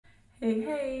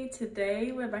Hey,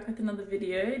 today we're back with another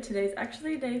video. Today's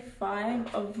actually day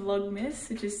 5 of Vlogmas,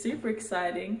 which is super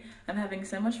exciting. I'm having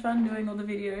so much fun doing all the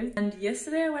videos. And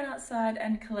yesterday I went outside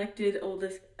and collected all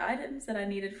the items that I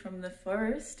needed from the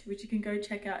forest, which you can go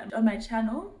check out on my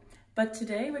channel. But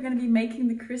today we're going to be making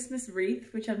the Christmas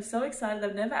wreath, which I'm so excited.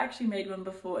 I've never actually made one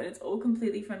before and it's all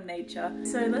completely from nature.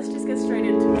 So let's just get straight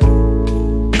into it.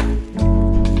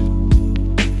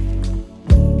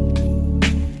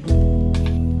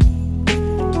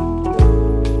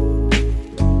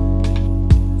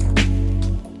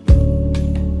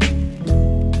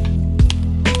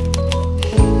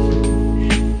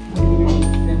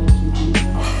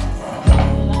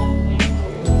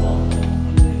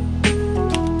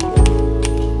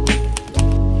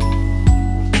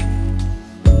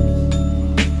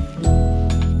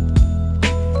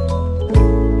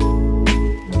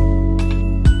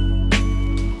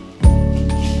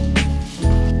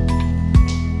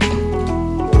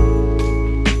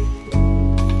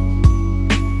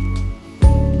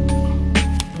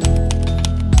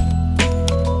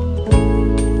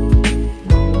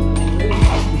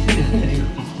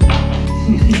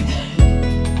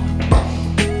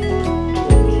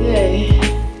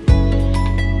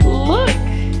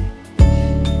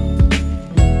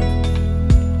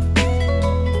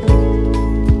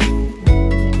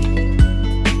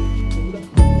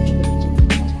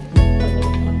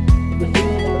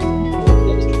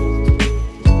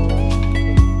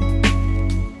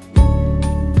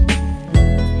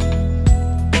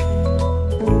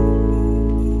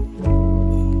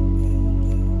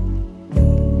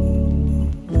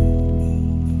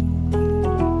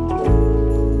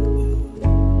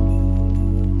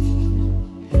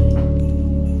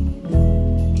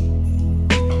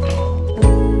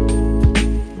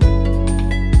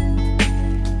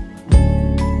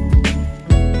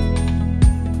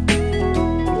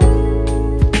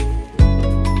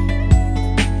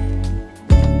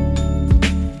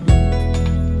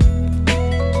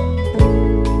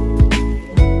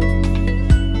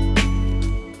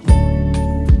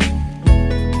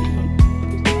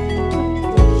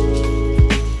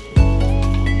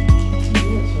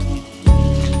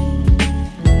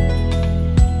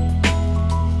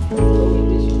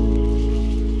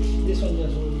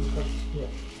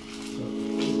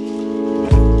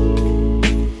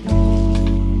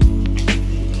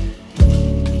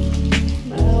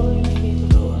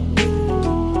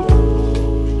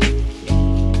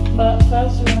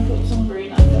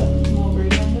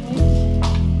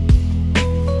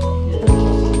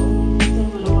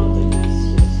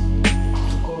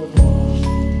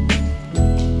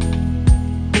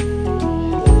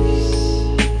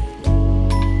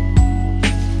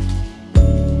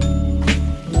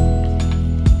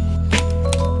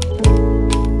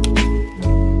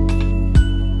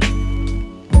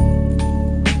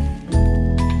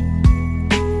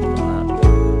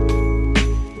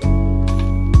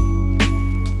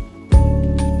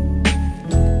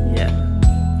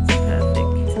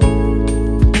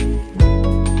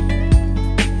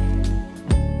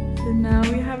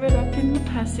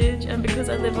 And because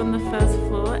I live on the first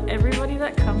floor, everybody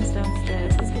that comes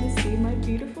downstairs is going to see my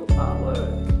beautiful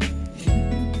artwork.